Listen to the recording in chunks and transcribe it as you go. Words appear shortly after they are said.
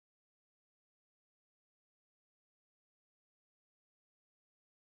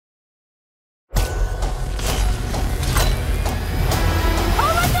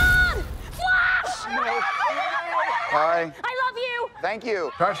Bye. I love you. Thank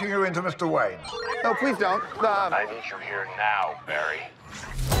you. Patching you into Mr. Wayne. No, please don't. I need you here now, Barry.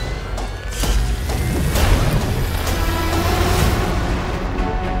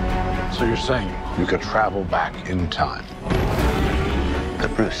 So you're saying you could travel back in time?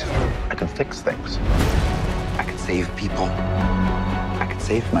 But Bruce, I can fix things. I could save people. I could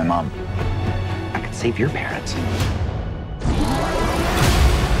save my mom. I could save your parents.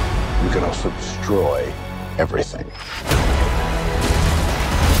 You could also destroy everything.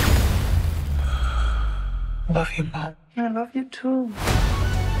 Love you, Mom. I love you too.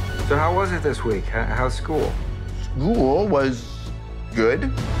 So how was it this week? How's school? School was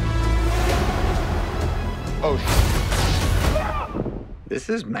good. Oh, this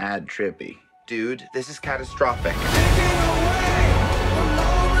is mad trippy. Dude, this is catastrophic.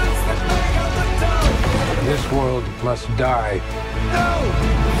 This world must die.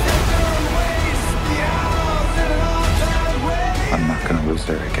 I'm not gonna lose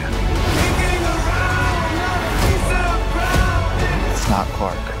her again. It's not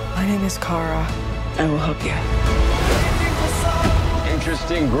Clark. My name is Kara. I will help you.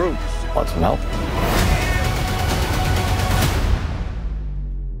 Interesting group. Want some help?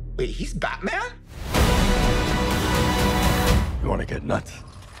 Wait, he's Batman? You want to get nuts?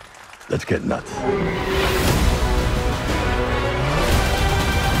 Let's get nuts.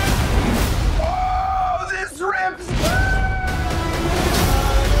 Oh, this rips!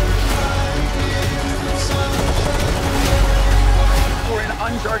 We're in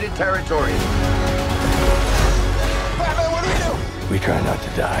uncharted territory. Batman, what do we do? We try not to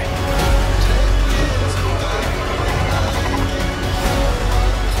die.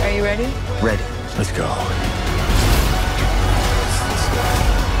 Are you ready? Ready. Let's go.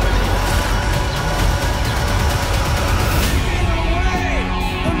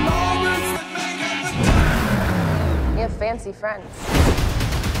 You have fancy friends.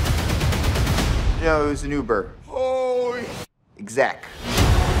 You know, it was an Uber. Oh, exec.